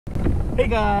Hey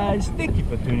guys, thank you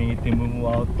for tuning in to Moo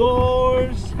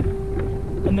Outdoors.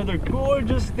 Another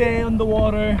gorgeous day on the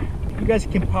water. You guys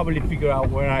can probably figure out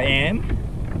where I am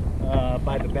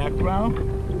by the background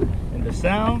and the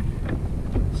sound.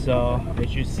 So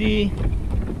as you see,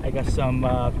 I got some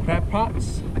crab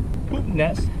pots, poop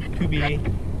nests to be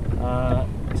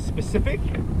specific.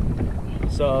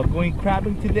 So going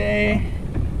crabbing today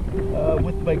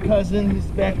with my cousin. He's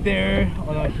back there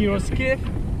on a hero skiff.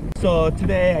 So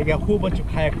today I got a whole bunch of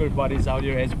Kayak Wear buddies out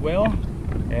here as well,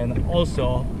 and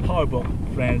also powerboat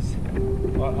friends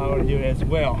are out here as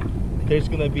well. There's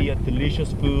gonna be a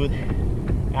delicious food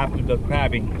after the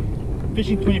crabbing.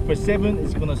 Fishing 24/7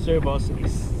 is gonna serve us a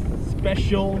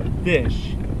special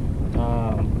dish.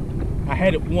 I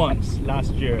had it once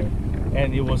last year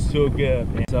and it was so good.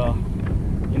 So,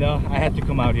 you know, I had to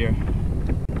come out here.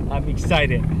 I'm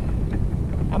excited.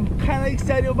 I'm kind of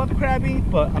excited about crabbing,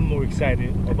 but I'm more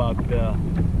excited about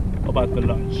the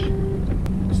lunch.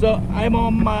 So I'm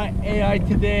on my AI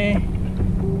today.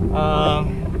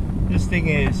 This thing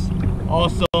is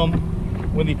awesome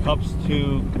when it comes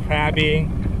to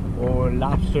crabbing or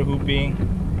lobster hooping,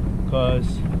 because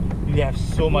you have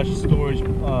so much storage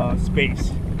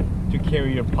space to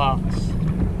carry your pots.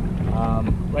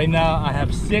 Right now I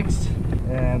have 6,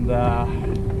 and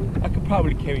I could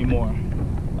probably carry more,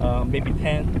 maybe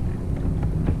 10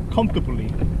 comfortably,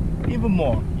 even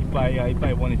more if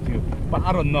I wanted to. But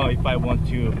I don't know if I want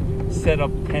to set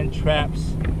up 10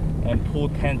 traps and pull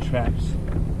 10 traps.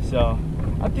 So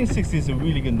I think 6 is a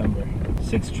really good number.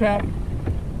 6 trap,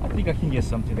 I think I can get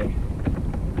some today.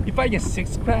 If I get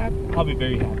 6 crab, I'll be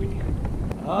very happy.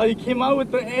 Oh, you came out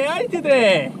with the AI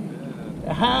today.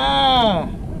 Yeah. Aha!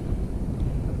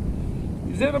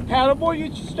 Is it a paddleboard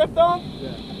you strapped on?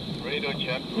 Yeah. Radio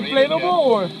check. Inflatable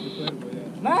or? Inflatable,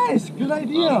 yeah. Nice, good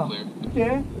idea.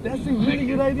 Okay, that's a really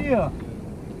good idea.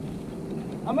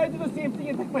 I might do the same thing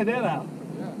and take my dad out.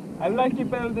 Yeah. I like it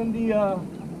better than the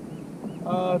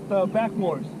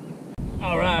backboards.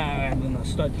 Alright, I'm gonna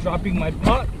start dropping my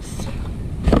pots.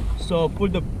 So for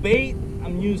the bait,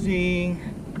 I'm using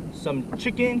some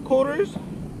chicken quarters,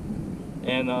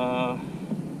 and I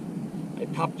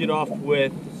topped it off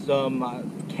with some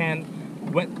canned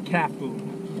wet cat food.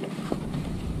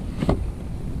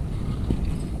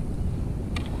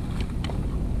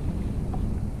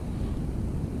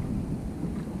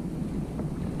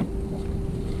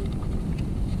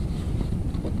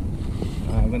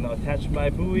 I'm gonna attach my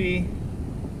buoy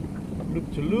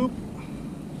loop to loop.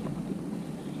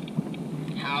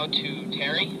 How to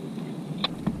Terry?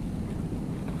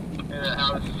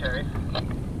 How to Terry?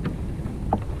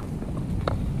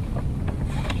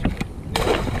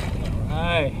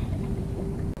 Alright.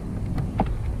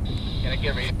 Can I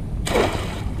get ready?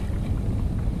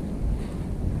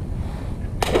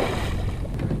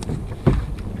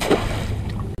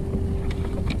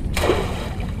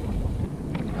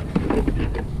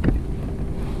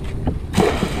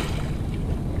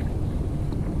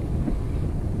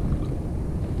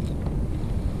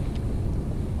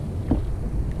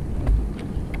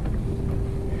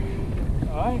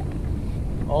 Alright,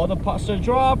 all the pots are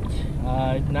dropped.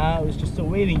 Now it's just a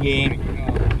waiting game.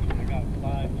 I got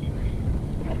 5 here.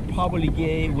 I'll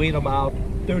probably wait about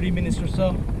 30 minutes or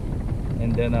so,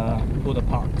 and then pull the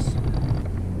pots.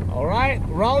 Alright,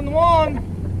 round 1.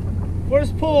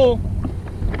 First pull.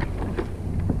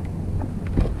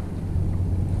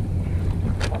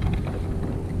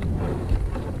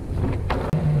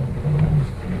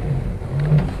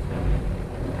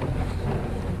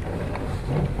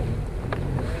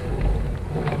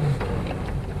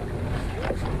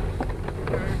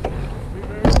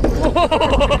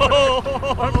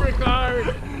 Bumper car!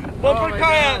 Bumper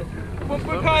kayak!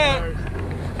 Bumper kayak!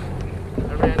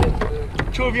 I ran into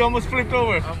the... Two of you almost flipped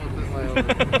over. Almost just like over.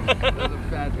 That was a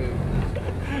bad move.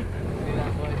 See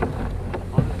that, boy?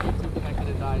 On this YouTube thing, I could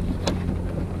have died.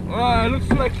 It looks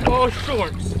like all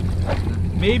shorts.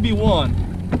 Maybe one.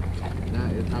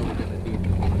 That is how we're gonna do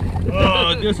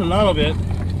this. There's a lot of it.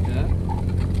 Yeah?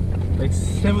 Like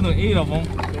 7 or 8 of them.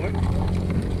 Short?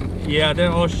 Yeah,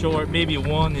 they're all short. Maybe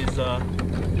one is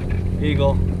here you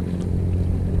go.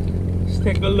 Let's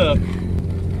take a look.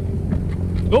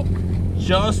 Nope,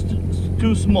 just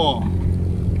too small.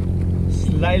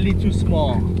 Slightly too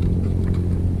small.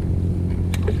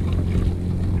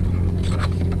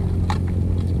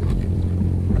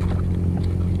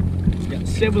 Yeah,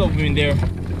 7 of them in there,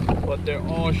 but they're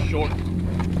all short.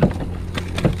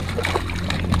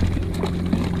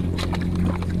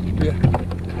 Yeah.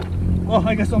 Oh,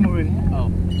 I got some already.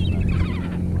 Oh.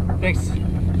 Thanks.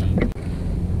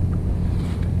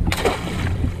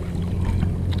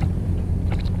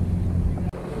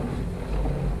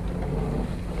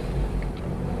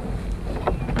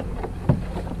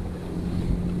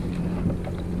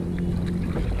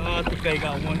 I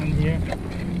got one in here.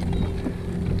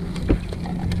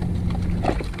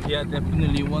 Yeah,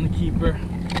 definitely one keeper.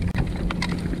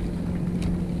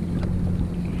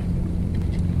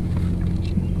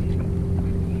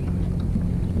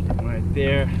 Right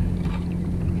there.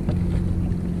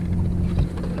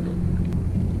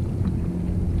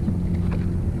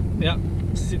 Yeah,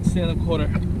 6 1/4.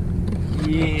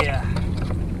 Yeah.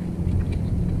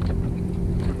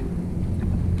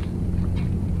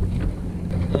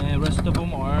 And rest of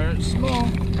them are small.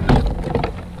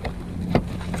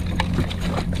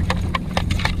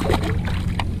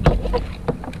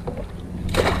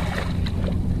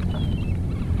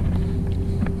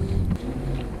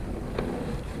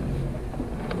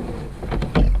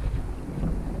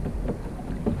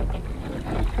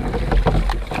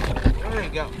 I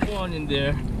got one in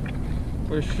there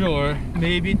for sure,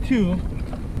 maybe two.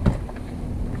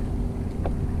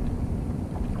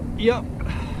 Yep,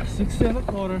 6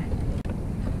 1/4.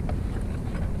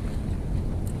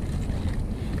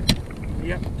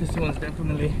 Yep, this one's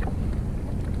definitely.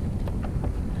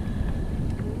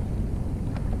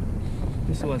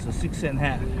 This one's a 6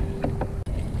 1/2.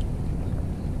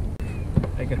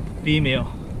 Like a female.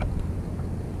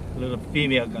 A little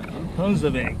female got tons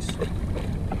of eggs.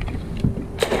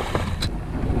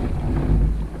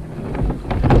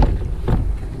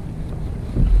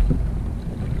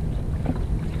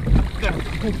 Got a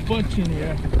whole bunch in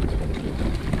here.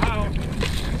 Ow.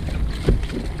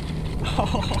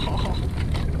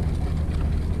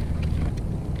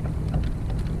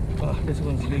 Oh, this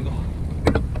one's legal.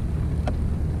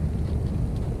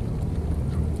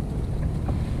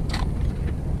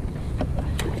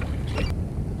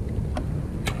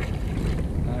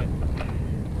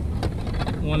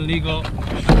 One legal.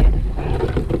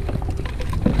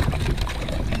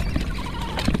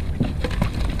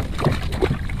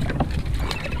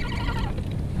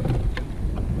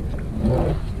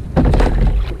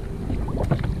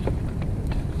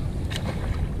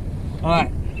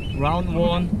 Alright, round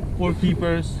one, 4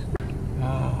 keepers.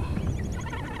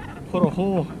 Put a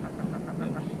hole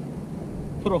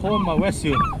in my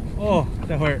wetsuit. Oh,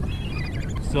 that hurt.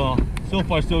 So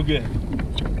far so good.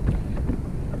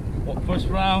 First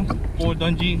round, 4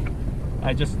 dungeon.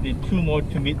 I just need 2 more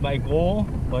to meet my goal,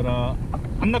 but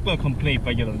I'm not gonna complain if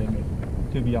I get a limit,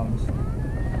 to be honest.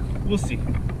 We'll see.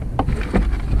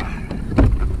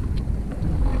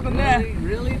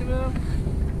 Really, Deville?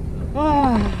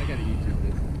 Ah. I gotta YouTube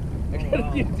this. I gotta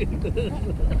YouTube this.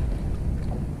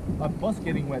 My butt's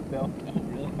getting wet though.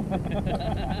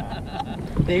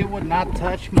 They would not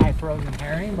touch my frozen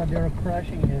herring, but they were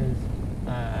crushing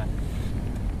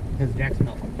his deck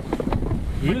smelt.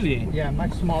 Really? Yeah,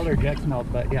 much smaller deck smelt,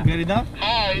 but yeah. Good enough?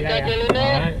 Hi, you Yeah, got yeah. your limit?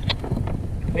 Alright.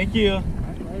 Thank you.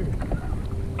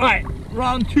 Alright,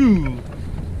 round 2.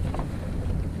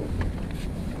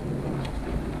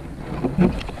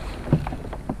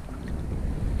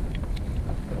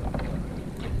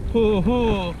 Hoo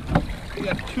hoo. We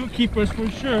got 2 keepers for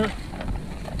sure.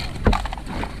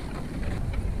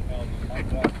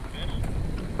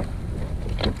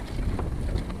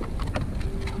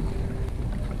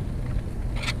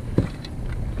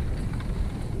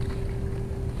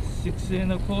 Six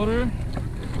 1/4.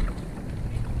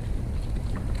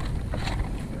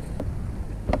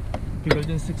 Bigger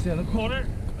than 6 1/4.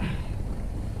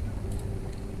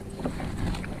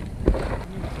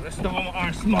 The rest of them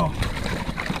are small.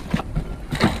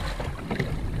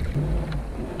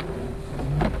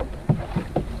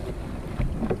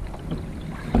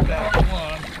 That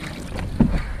one.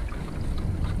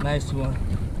 Nice one.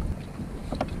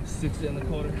 6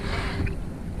 1/4.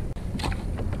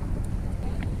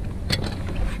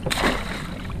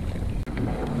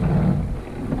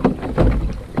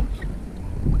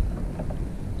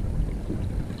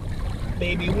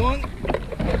 Maybe one,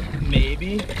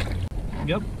 maybe.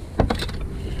 Yep.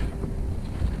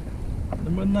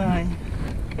 Number 9.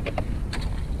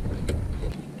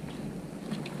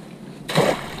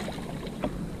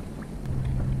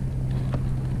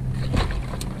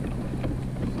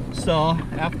 So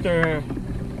after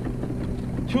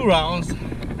 2 rounds,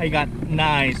 I got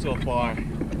 9 so far.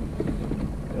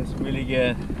 That's really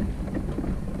good.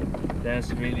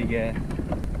 That's really good.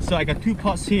 So I got 2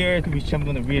 pots here which I'm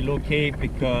gonna relocate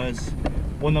because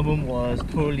one of them was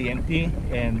totally empty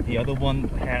and the other one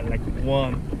had like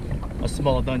a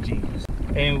small dungeon.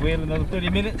 And wait another 30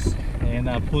 minutes and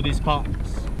pull these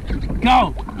pots.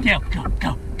 Go! Go! Go!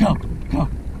 Go! Go! Go!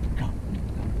 Go!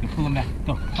 You pull them back.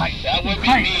 Go! Fight! That would be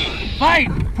Fight! me. Fight!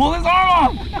 Pull his arm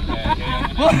off!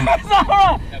 Pull his arm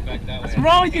off! What's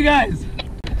wrong with you guys?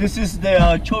 This is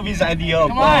the Chovi's idea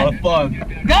of fun.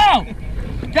 Go!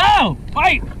 Go!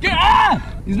 Fight! Get ah!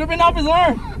 He's ripping off his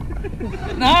arm!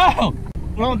 No!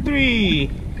 Round 3.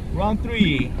 Round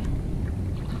 3.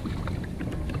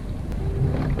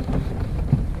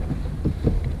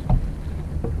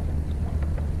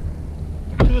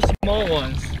 Two small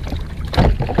ones.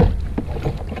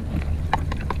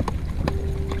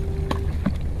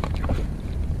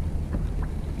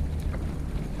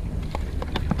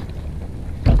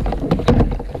 I'm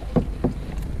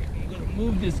gonna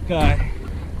move this guy.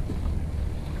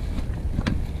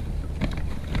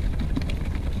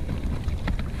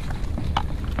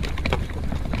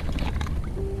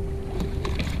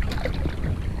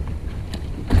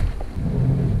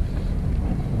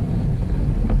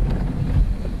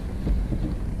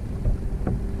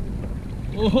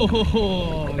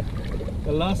 Oh,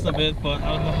 the last of it, but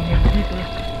I don't know how many deeper.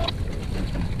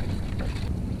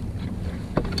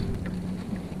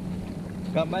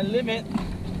 Got my limit.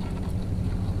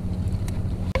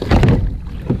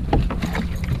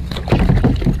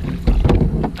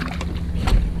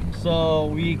 So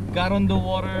we got on the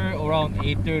water around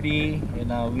 8:30,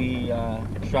 and we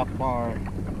dropped our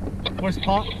first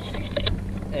pot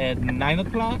at 9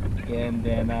 o'clock, and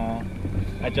then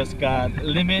I just got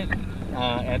limit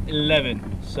at 11.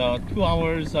 So 2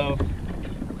 hours of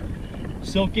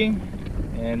soaking,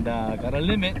 and got a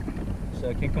limit, so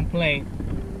I can't complain.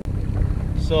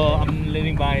 So I'm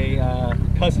letting my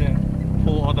cousin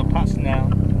pull all the pots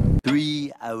now.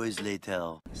 3 hours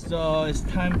later. So it's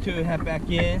time to head back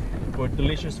in for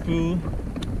delicious food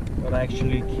that I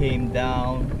actually came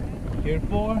down here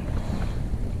for.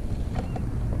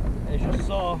 As you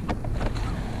saw,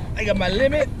 I got my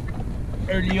limit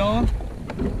early on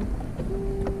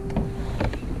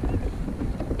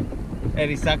at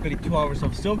exactly 2 hours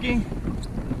of soaking.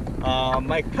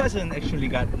 My cousin actually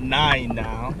got 9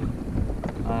 now.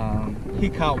 He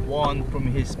caught 1 from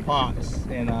his pots,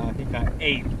 and he got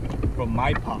 8 from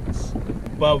my pots,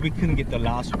 but we couldn't get the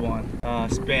last one.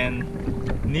 Spent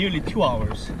nearly 2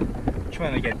 hours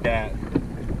trying to get that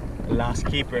last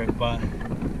keeper, but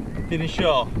didn't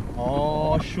show.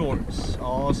 All shorts,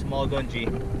 all small dungy.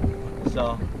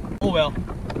 So oh well,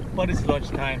 but it's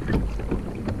lunchtime,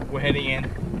 we're heading in.